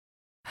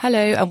Hello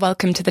and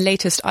welcome to the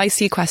latest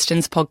IC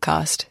Questions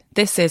podcast.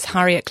 This is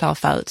Harriet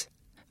Klarfeld.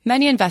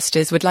 Many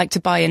investors would like to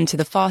buy into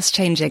the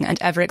fast-changing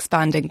and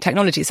ever-expanding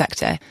technology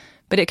sector,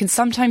 but it can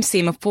sometimes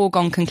seem a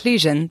foregone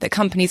conclusion that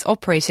companies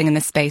operating in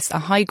this space are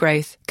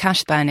high-growth,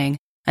 cash-burning,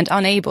 and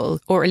unable,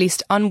 or at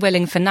least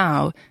unwilling for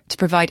now, to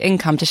provide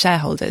income to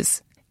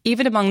shareholders.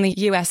 Even among the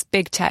US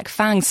big tech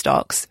FANG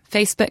stocks,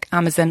 Facebook,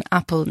 Amazon,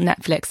 Apple,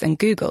 Netflix, and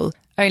Google,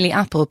 only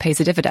Apple pays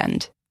a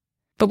dividend.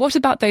 But what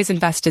about those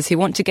investors who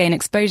want to gain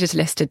exposure to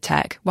listed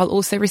tech while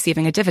also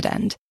receiving a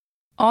dividend?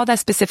 Are there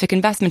specific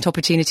investment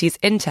opportunities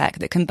in tech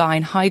that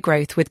combine high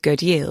growth with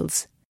good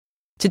yields?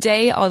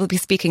 Today, I'll be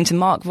speaking to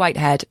Mark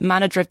Whitehead,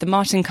 manager of the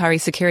Martin Currie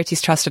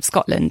Securities Trust of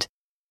Scotland.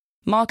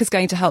 Mark is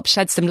going to help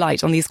shed some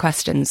light on these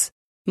questions.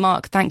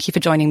 Mark, thank you for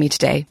joining me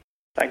today.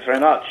 Thanks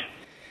very much.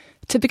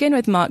 To begin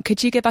with, Mark,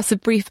 could you give us a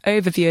brief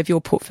overview of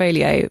your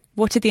portfolio?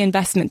 What are the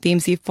investment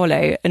themes you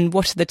follow, and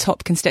what are the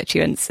top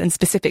constituents, and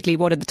specifically,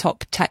 what are the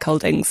top tech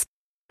holdings?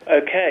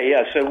 Okay,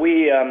 so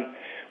we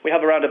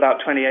have around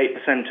about 28%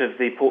 of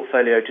the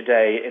portfolio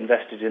today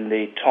invested in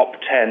the top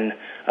 10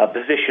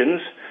 positions.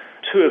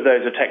 Two of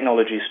those are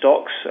technology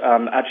stocks.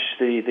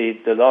 Actually,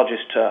 the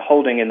largest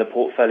holding in the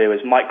portfolio is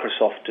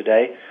Microsoft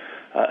today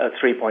at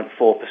 3.4%,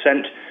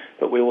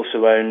 but we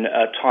also own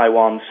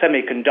Taiwan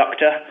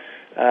Semiconductor,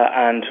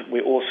 and we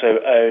also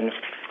own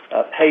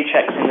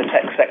Paychex in the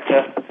tech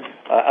sector,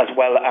 as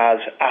well as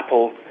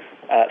Apple,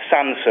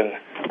 Samsung,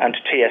 and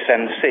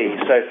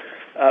TSMC.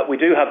 So we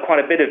do have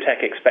quite a bit of tech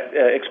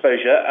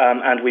exposure,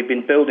 and we've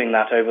been building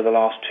that over the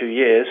last 2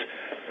 years.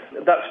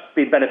 That's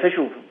been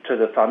beneficial to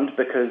the fund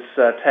because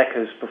tech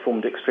has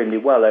performed extremely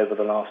well over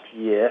the last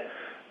year,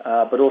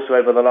 but also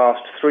over the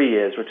last 3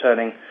 years,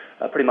 returning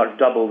pretty much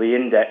double the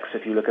index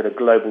if you look at a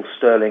global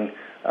sterling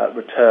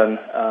return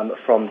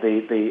from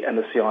the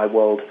MSCI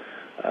World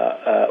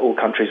All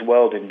Countries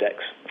World Index.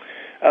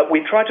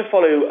 We try to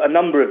follow a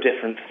number of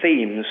different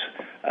themes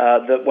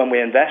that when we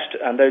invest,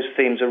 and those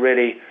themes are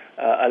really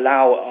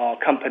allow our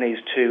companies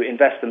to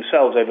invest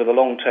themselves over the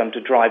long term to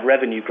drive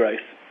revenue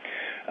growth.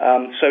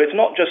 So it's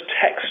not just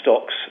tech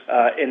stocks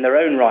in their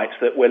own rights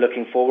that we're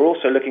looking for. We're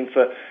also looking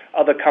for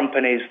other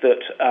companies that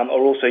are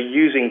also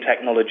using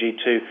technology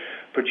to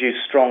produce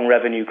strong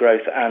revenue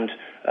growth and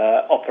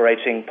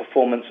operating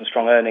performance and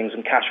strong earnings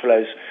and cash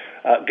flows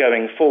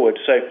going forward.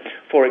 So,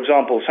 for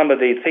example, some of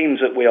the themes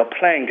that we are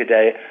playing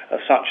today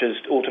are such as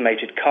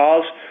automated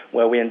cars,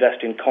 where we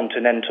invest in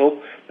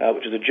Continental,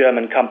 which is a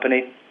German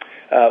company.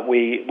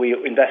 We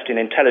invest in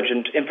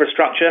intelligent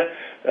infrastructure,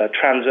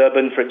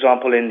 Transurban, for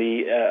example,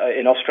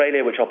 in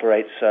Australia, which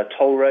operates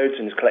toll roads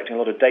and is collecting a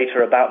lot of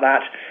data about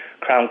that.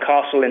 Crown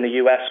Castle in the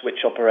US,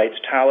 which operates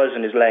towers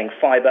and is laying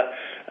fiber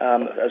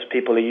as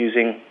people are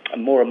using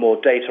more and more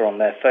data on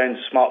their phones,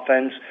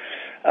 smartphones.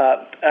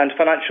 And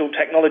financial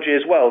technology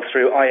as well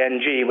through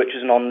ING, which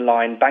is an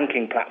online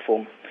banking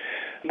platform.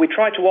 We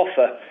try to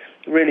offer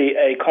really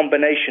a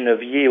combination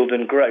of yield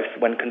and growth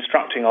when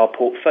constructing our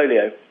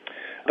portfolio.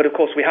 But of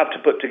course, we have to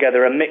put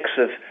together a mix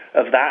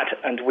of that,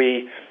 and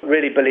we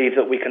really believe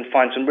that we can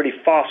find some really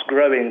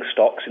fast-growing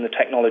stocks in the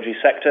technology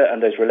sector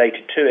and those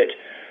related to it.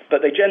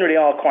 But they generally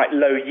are quite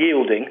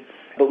low-yielding,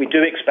 but we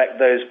do expect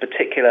those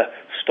particular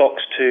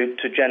stocks to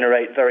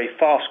generate very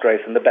fast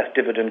growth and the best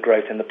dividend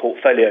growth in the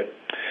portfolio.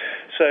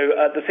 So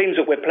the themes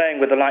that we're playing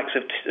with the likes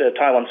of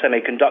Taiwan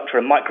Semiconductor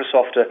and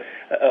Microsoft are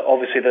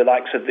obviously the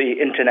likes of the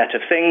Internet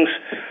of Things,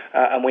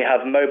 and we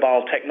have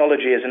mobile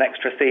technology as an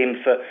extra theme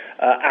for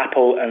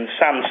Apple and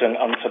Samsung,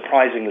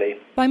 unsurprisingly.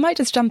 I might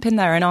just jump in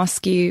there and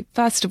ask you,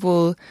 first of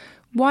all,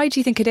 why do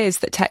you think it is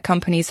that tech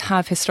companies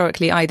have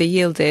historically either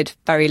yielded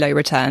very low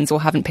returns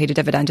or haven't paid a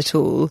dividend at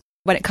all?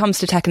 When it comes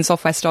to tech and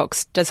software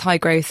stocks, does high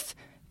growth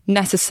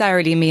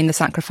necessarily mean the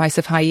sacrifice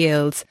of high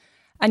yields?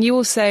 And you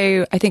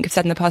also, I think, have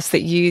said in the past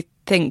that you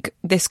think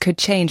this could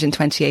change in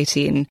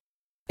 2018.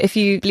 If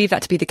you believe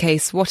that to be the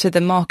case, what are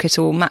the market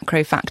or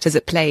macro factors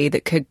at play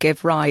that could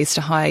give rise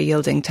to higher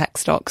yielding tech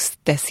stocks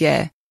this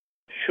year?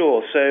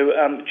 Sure. So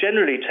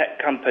generally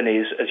tech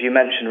companies, as you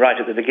mentioned right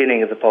at the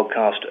beginning of the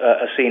podcast,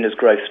 are seen as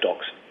growth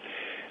stocks.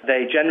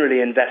 They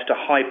generally invest a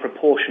high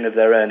proportion of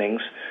their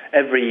earnings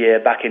every year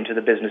back into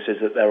the businesses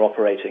that they're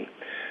operating.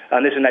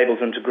 And this enables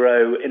them to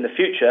grow in the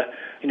future,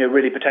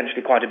 really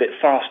potentially quite a bit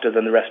faster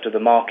than the rest of the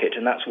market.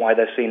 And that's why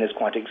they're seen as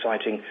quite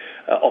exciting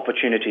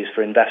opportunities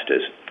for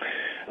investors.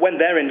 When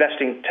they're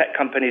investing, tech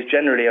companies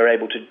generally are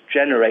able to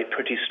generate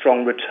pretty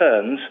strong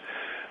returns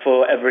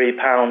for every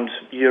pound,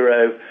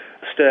 euro,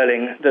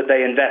 sterling that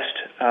they invest,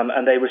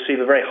 and they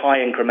receive a very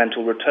high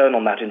incremental return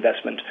on that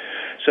investment.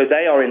 So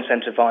they are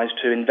incentivized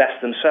to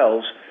invest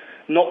themselves,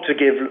 not to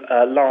give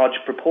large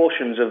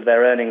proportions of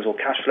their earnings or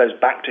cash flows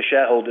back to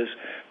shareholders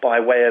by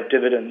way of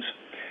dividends,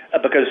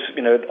 because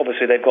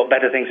obviously they've got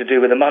better things to do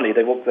with the money.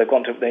 They want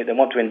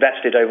to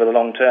invest it over the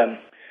long term.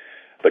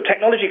 But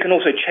technology can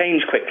also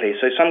change quickly.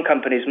 So some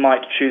companies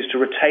might choose to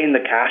retain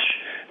the cash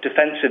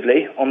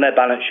defensively on their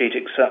balance sheet,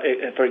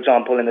 for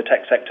example, in the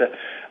tech sector,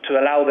 to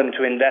allow them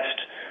to invest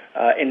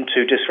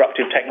into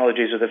disruptive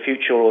technologies of the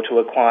future or to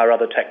acquire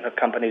other tech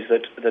companies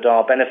that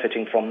are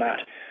benefiting from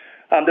that.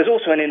 There's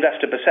also an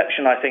investor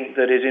perception, I think,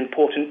 that is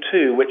important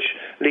too, which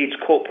leads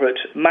corporate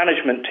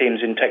management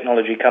teams in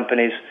technology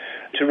companies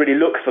to really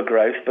look for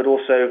growth, but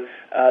also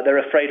they're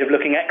afraid of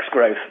looking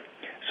ex-growth.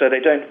 So they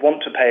don't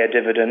want to pay a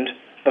dividend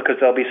because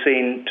they'll be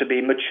seen to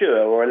be mature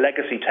or a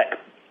legacy tech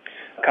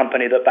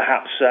company that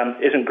perhaps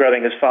isn't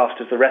growing as fast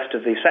as the rest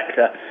of the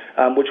sector,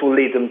 which will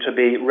lead them to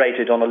be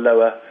rated on a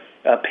lower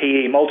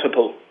PE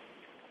multiple.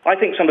 I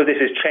think some of this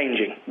is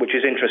changing, which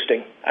is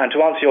interesting. And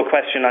to answer your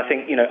question, I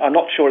think, I'm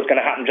not sure it's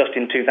going to happen just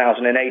in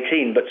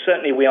 2018, but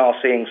certainly we are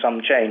seeing some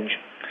change.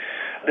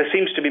 There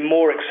seems to be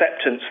more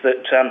acceptance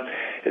that,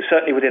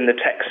 certainly within the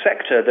tech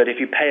sector, that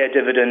if you pay a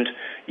dividend,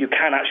 you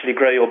can actually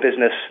grow your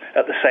business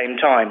at the same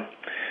time.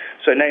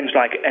 So names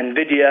like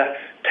NVIDIA,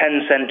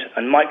 Tencent,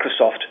 and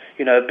Microsoft,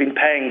 have been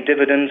paying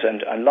dividends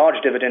and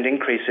large dividend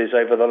increases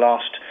over the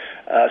last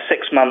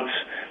 6 months,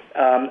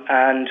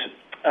 and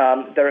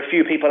there are a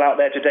few people out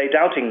there today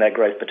doubting their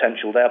growth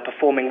potential. They are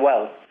performing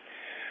well.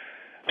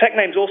 Tech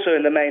names also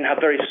in the main have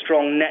very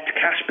strong net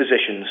cash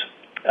positions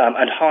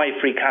and high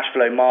free cash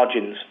flow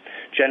margins,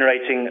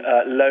 generating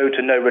low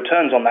to no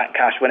returns on that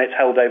cash when it's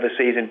held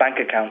overseas in bank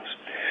accounts.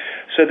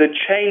 So the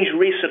change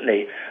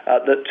recently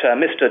that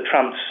Mr.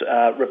 Trump's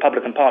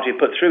Republican Party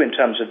put through in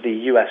terms of the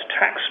U.S.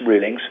 tax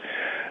rulings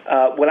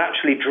will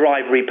actually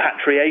drive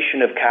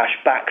repatriation of cash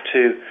back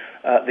to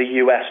the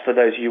U.S. for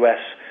those U.S.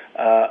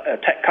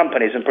 Tech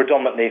companies, and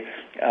predominantly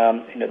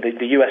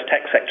the US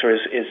tech sector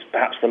is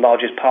perhaps the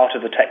largest part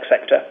of the tech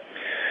sector.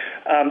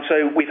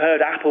 So we've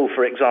heard Apple,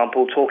 for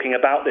example, talking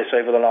about this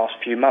over the last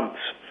few months,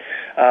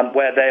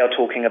 where they are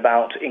talking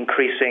about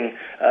increasing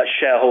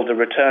shareholder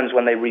returns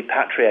when they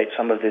repatriate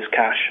some of this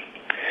cash.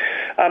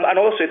 And I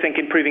also think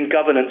improving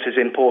governance is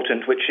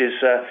important, which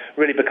has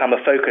really become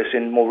a focus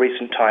in more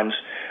recent times.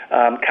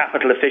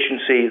 Capital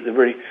efficiency,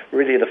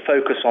 really the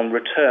focus on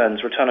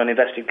returns, return on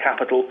invested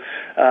capital.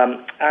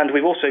 And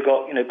we've also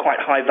got quite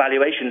high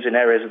valuations in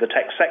areas of the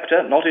tech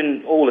sector, not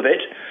in all of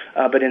it,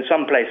 but in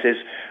some places,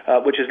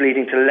 which is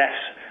leading to less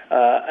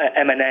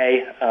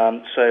M&A,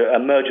 so a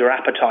merger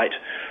appetite.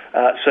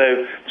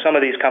 So some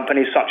of these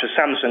companies, such as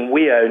Samsung,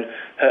 we own,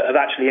 have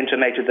actually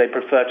intimated they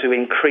prefer to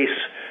increase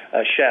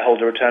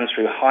shareholder returns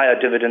through higher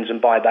dividends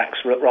and buybacks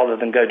rather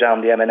than go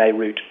down the M&A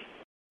route.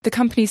 The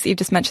companies that you've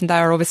just mentioned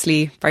there are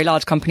obviously very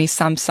large companies,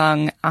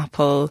 Samsung,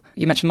 Apple,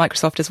 you mentioned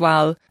Microsoft as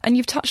well. And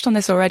you've touched on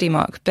this already,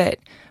 Mark, but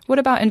what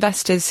about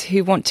investors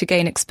who want to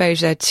gain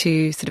exposure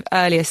to sort of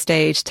earlier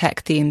stage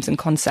tech themes and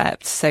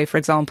concepts? So, for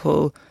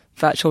example,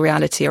 virtual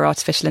reality or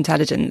artificial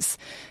intelligence,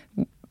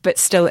 but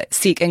still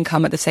seek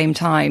income at the same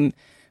time.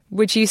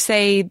 Would you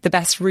say the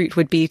best route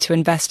would be to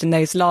invest in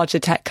those larger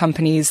tech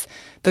companies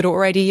that are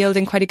already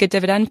yielding quite a good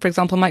dividend, for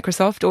example,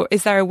 Microsoft? Or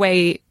is there a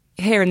way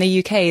here in the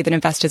UK that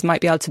investors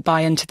might be able to buy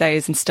into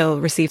those and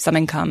still receive some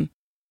income?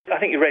 I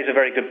think you raise a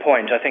very good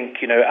point. I think,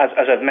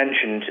 as I've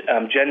mentioned,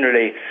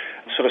 generally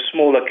sort of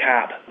smaller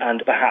cap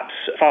and perhaps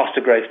faster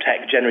growth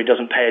tech generally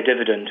doesn't pay a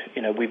dividend.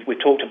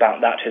 We've talked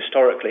about that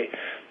historically.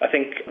 I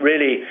think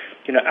really,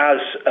 as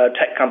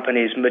tech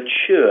companies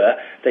mature,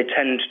 they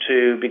tend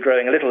to be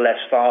growing a little less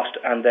fast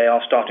and they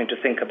are starting to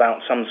think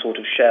about some sort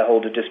of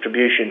shareholder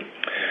distribution.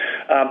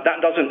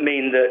 That doesn't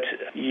mean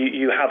that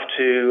you have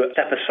to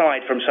step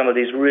aside from some of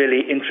these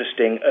really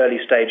interesting early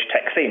stage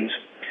tech themes.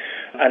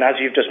 And as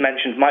you've just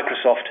mentioned,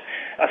 Microsoft,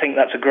 I think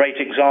that's a great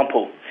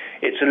example.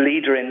 It's a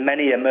leader in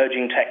many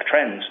emerging tech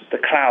trends. The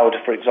cloud,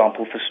 for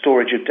example, for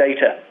storage of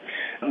data,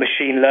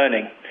 machine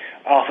learning,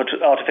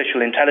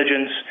 artificial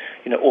intelligence,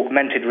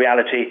 augmented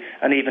reality,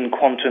 and even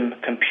quantum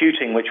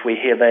computing, which we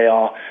hear they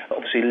are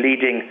obviously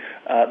leading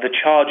the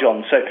charge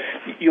on. So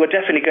you are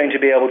definitely going to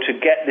be able to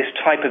get this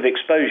type of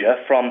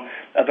exposure from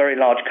a very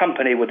large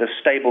company with a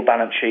stable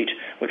balance sheet,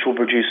 which will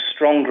produce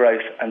strong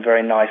growth and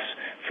very nice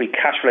free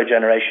cash flow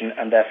generation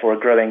and therefore a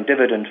growing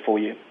dividend for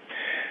you.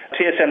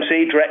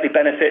 TSMC directly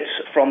benefits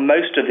from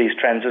most of these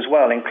trends as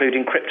well,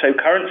 including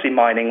cryptocurrency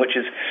mining, which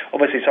is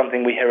obviously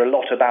something we hear a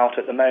lot about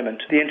at the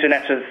moment. The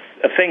Internet of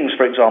Things,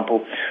 for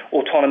example,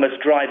 autonomous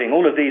driving,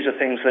 all of these are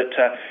things that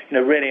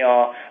really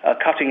are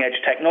cutting-edge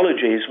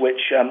technologies,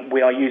 which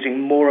we are using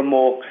more and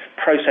more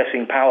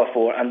processing power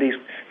for. And these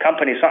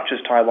companies, such as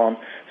Taiwan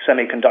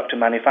Semiconductor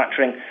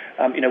Manufacturing,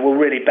 will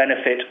really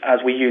benefit as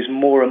we use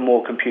more and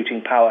more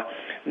computing power,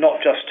 not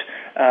just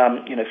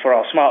for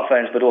our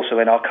smartphones, but also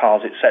in our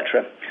cars,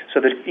 etc. So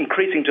the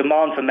increasing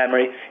demand for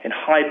memory in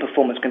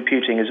high-performance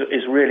computing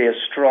is really a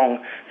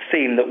strong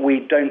theme that we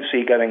don't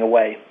see going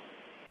away.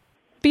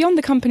 Beyond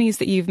the companies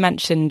that you've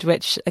mentioned,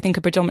 which I think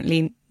are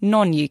predominantly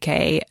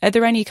non-UK, are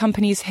there any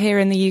companies here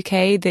in the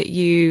UK that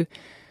you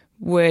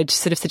would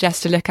sort of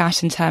suggest to look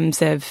at in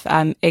terms of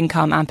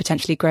income and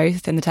potentially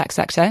growth in the tech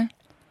sector?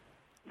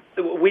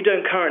 We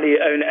don't currently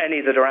own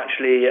any that are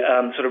actually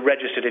sort of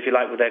registered, if you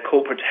like, with their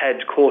corporate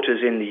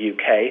headquarters in the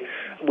UK.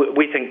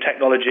 we think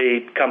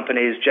technology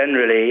companies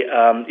generally,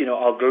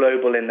 are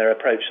global in their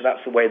approach. So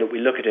that's the way that we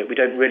look at it. We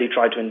don't really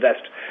try to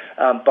invest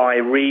by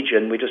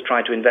region. We just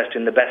try to invest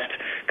in the best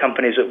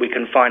companies that we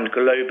can find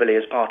globally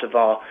as part of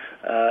our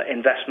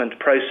investment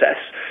process.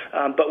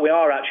 But we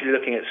are actually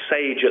looking at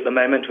Sage at the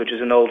moment, which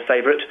is an old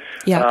favourite.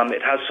 Yeah.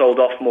 It has sold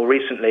off more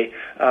recently,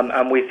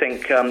 and we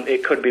think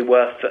it could be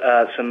worth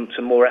some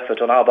more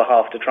effort on our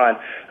behalf to try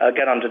and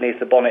get underneath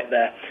the bonnet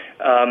there.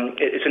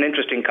 It's an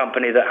interesting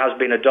company that has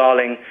been a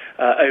darling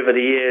over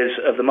the years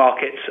of the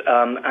markets,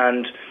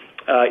 and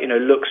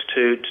looks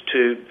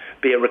to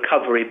be a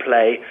recovery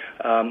play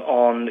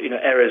on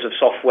areas of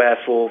software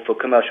for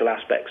commercial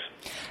aspects.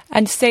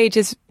 And Sage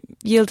is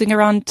yielding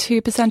around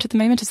 2% at the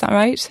moment, is that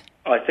right?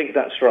 I think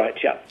that's right,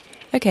 yeah.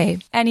 Okay.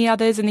 Any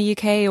others in the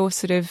UK or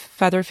sort of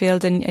further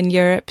afield in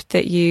Europe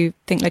that you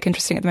think look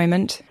interesting at the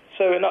moment?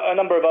 So a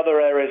number of other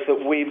areas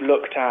that we've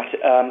looked at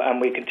and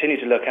we continue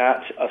to look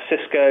at are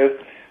Cisco,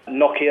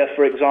 Nokia,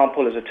 for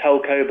example, as a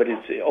telco, but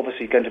it's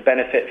obviously going to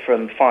benefit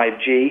from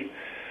 5G.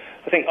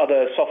 I think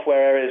other software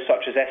areas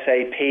such as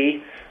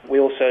SAP. We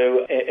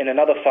also, in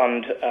another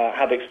fund,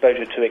 have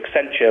exposure to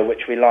Accenture,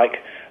 which we like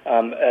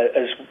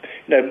as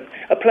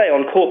a play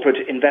on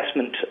corporate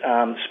investment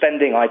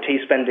spending,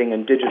 IT spending,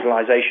 and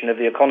digitalization of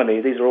the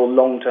economy. These are all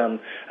long-term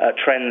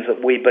trends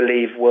that we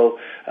believe will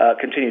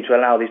continue to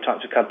allow these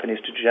types of companies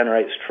to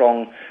generate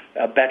strong,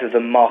 better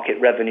than market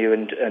revenue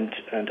and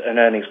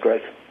earnings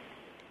growth.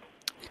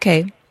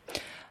 Okay.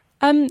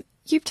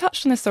 You've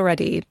touched on this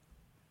already,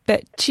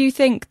 but do you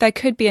think there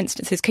could be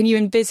instances, can you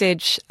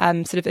envisage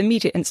sort of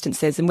immediate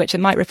instances in which it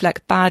might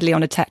reflect badly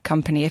on a tech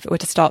company if it were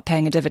to start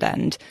paying a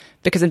dividend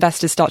because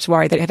investors start to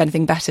worry they don't have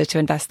anything better to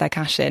invest their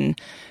cash in?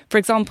 For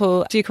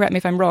example, do correct me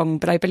if I'm wrong,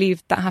 but I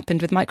believe that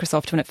happened with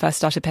Microsoft when it first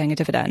started paying a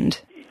dividend.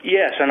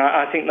 Yes, and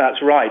I think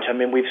that's right. I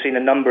mean, we've seen a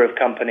number of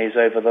companies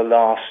over the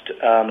last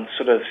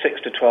sort of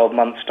 6 to 12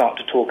 months start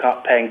to talk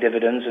up paying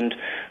dividends, and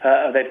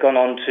they've gone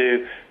on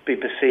to be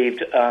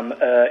perceived,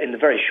 in the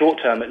very short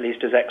term at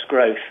least, as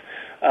ex-growth.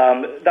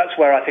 That's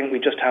where I think we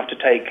just have to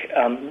take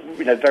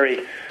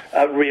very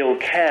real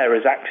care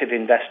as active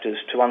investors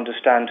to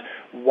understand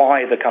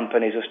why the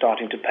companies are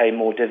starting to pay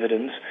more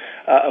dividends,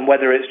 and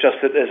whether it's just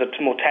that there's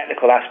a more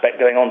technical aspect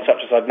going on,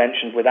 such as I've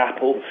mentioned with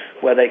Apple,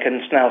 where they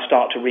can now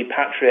start to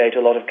repatriate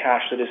a lot of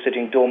cash that is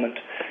sitting dormant,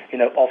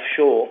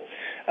 offshore.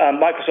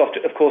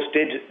 Microsoft, of course,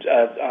 did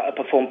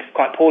perform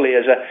quite poorly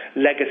as a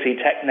legacy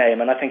tech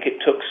name, and I think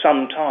it took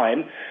some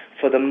time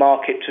for the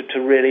market to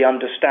really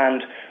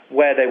understand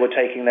where they were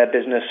taking their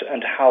business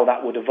and how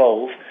that would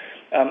evolve,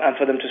 and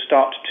for them to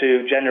start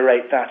to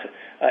generate that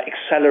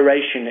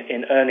acceleration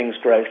in earnings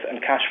growth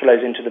and cash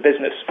flows into the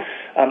business.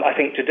 I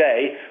think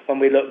today, when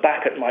we look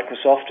back at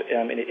Microsoft,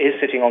 it is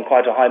sitting on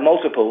quite a high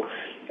multiple.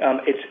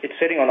 It's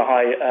sitting on a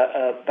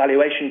high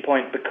valuation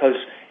point because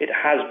it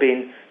has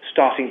been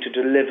starting to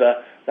deliver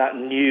that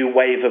new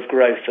wave of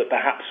growth that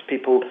perhaps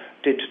people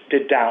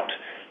did doubt.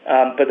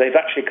 But they've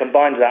actually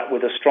combined that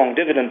with a strong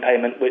dividend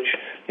payment, which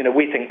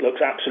we think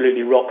looks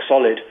absolutely rock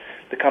solid.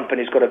 The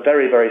company's got a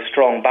very, very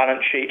strong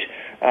balance sheet,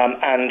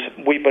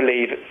 and we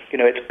believe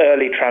its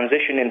early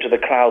transition into the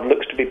cloud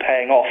looks to be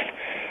paying off,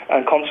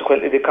 and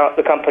consequently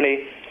the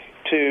company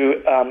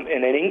to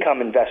an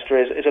income investor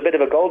is a bit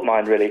of a gold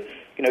mine, really.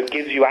 It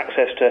gives you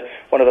access to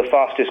one of the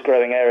fastest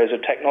growing areas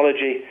of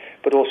technology,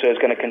 but also is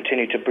going to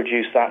continue to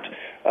produce that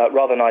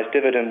rather nice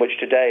dividend, which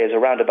today is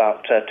around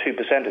about 2%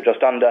 or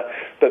just under,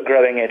 but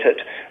growing it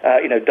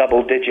at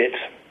double digits,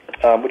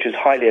 which is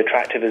highly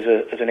attractive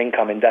as an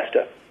income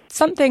investor.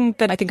 Something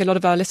that I think a lot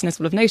of our listeners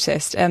will have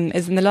noticed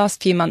is in the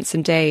last few months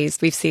and days,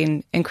 we've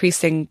seen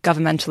increasing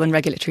governmental and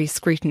regulatory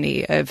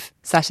scrutiny of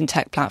certain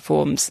tech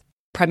platforms,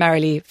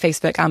 primarily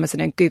Facebook,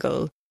 Amazon and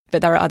Google,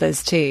 but there are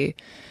others too.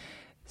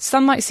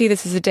 Some might see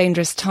this as a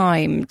dangerous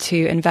time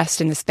to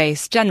invest in the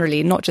space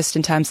generally, not just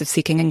in terms of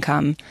seeking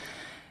income.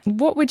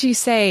 What would you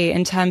say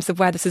in terms of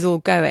where this is all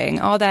going?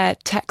 Are there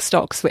tech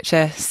stocks which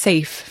are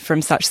safe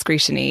from such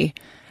scrutiny?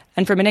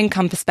 And from an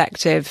income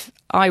perspective,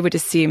 I would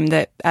assume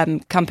that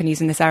companies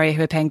in this area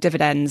who are paying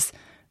dividends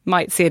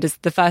might see it as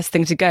the first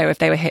thing to go if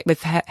they were hit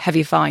with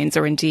heavy fines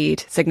or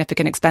indeed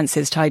significant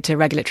expenses tied to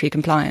regulatory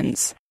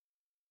compliance.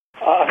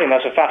 I think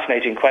that's a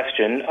fascinating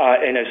question.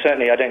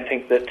 Certainly I don't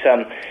think that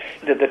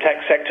the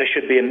tech sector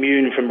should be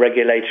immune from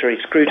regulatory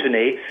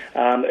scrutiny,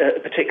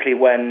 particularly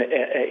when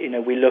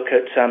we look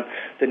at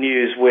the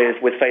news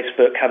with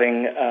Facebook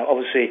having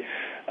obviously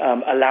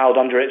allowed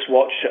under its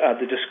watch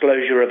the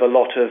disclosure of a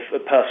lot of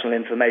personal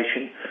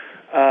information.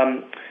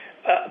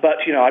 But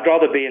I'd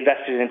rather be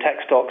invested in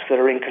tech stocks that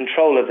are in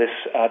control of this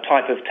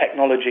type of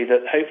technology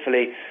that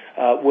hopefully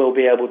will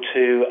be able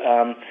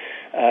to,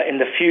 in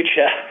the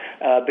future,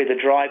 be the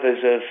drivers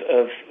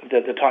of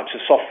the types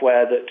of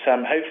software that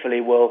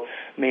hopefully will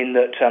mean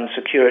that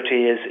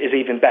security is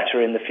even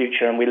better in the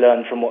future, and we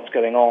learn from what's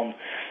going on.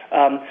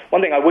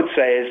 One thing I would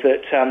say is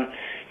that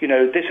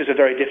this is a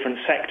very different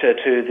sector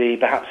to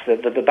perhaps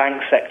the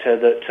bank sector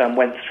that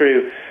went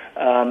through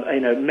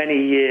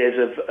many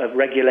years of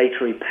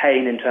regulatory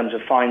pain in terms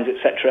of fines,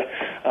 etc.,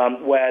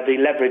 where the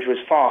leverage was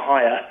far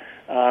higher.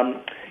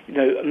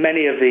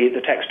 Many of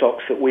the tech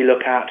stocks that we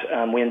look at,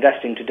 we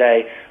invest in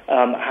today,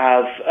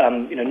 have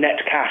net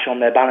cash on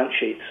their balance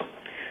sheets.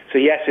 So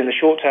yes, in the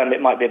short term,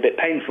 it might be a bit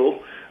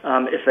painful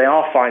if they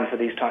are fined for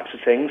these types of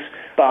things,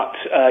 but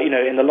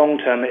in the long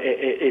term,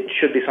 it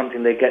should be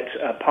something they get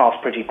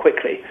past pretty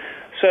quickly.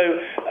 So,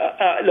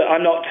 look,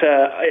 I'm not.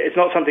 It's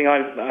not something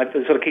that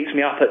sort of keeps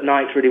me up at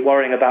night, really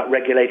worrying about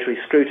regulatory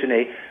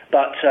scrutiny.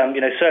 But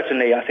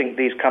certainly, I think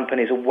these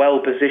companies are well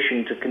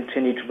positioned to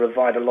continue to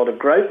provide a lot of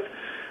growth.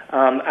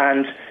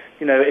 And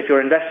if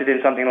you're invested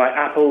in something like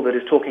Apple that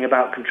is talking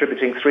about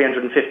contributing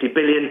 $350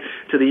 billion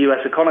to the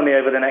U.S. economy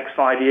over the next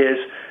 5 years,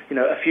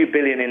 a few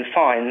billion in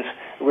fines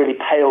really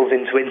pales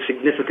into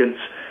insignificance.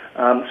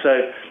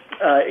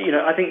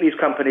 I think these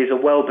companies are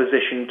well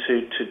positioned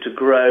to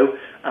grow,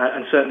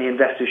 and certainly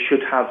investors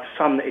should have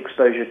some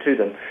exposure to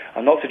them.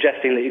 I'm not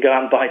suggesting that you go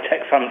out and buy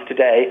tech funds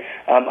today.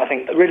 I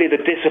think really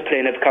the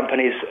discipline of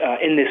companies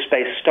in this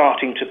space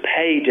starting to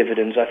pay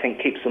dividends, I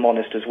think, keeps them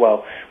honest as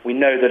well. We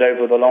know that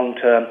over the long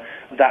term,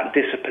 that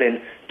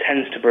discipline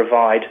tends to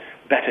provide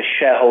better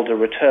shareholder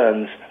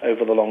returns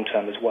over the long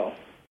term as well.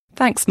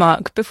 Thanks,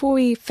 Mark. Before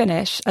we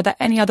finish, are there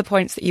any other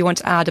points that you want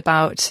to add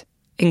about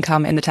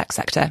income in the tech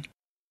sector?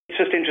 It's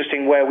just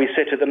interesting where we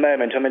sit at the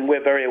moment. I mean,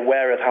 we're very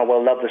aware of how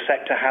well loved the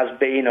sector has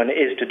been and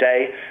is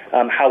today,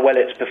 how well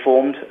it's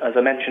performed. As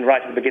I mentioned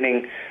right at the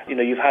beginning,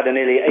 you've had a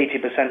nearly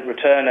 80%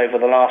 return over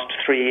the last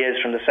 3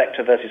 years from the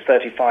sector versus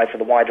 35 for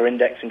the wider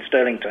index in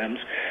sterling terms.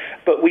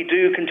 But we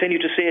do continue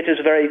to see it as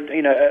a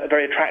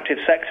very attractive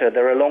sector.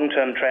 There are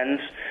long-term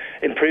trends,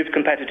 improved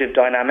competitive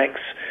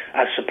dynamics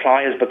as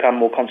supply has become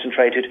more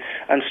concentrated,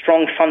 and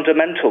strong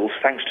fundamentals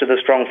thanks to the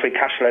strong free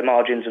cash flow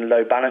margins and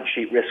low balance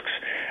sheet risks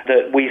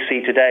that we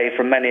see today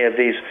from many of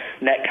these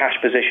net cash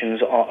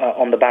positions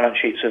on the balance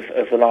sheets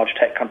of the large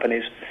tech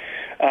companies.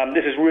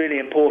 This is really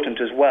important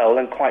as well,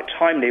 and quite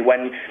timely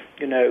when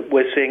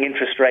we're seeing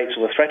interest rates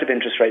or the threat of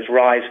interest rates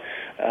rise,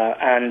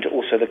 and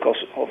also the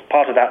cost of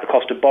part of that, the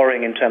cost of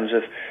borrowing in terms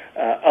of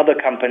other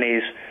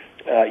companies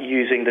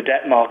using the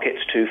debt markets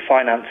to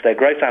finance their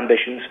growth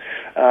ambitions.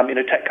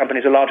 Tech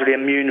companies are largely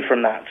immune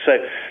from that. So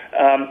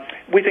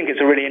we think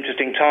it's a really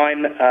interesting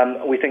time.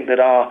 We think that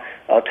our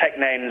tech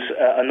names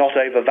are not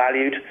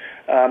overvalued,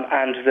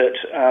 and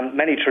that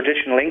many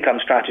traditional income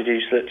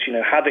strategies that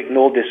have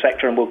ignored this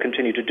sector and will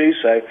continue to do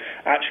so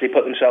actually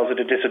put themselves at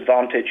a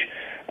disadvantage.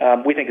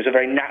 We think it's a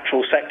very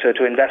natural sector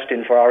to invest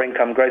in for our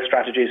income growth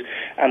strategies,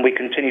 and we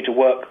continue to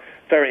work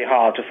very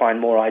hard to find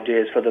more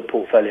ideas for the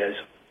portfolios.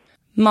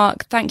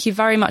 Mark, thank you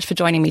very much for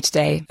joining me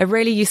today. A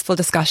really useful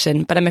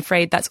discussion, but I'm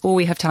afraid that's all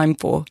we have time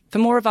for. For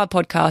more of our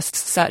podcasts,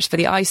 search for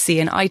the IC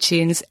in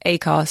iTunes,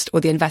 Acast, or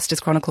the Investors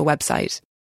Chronicle website.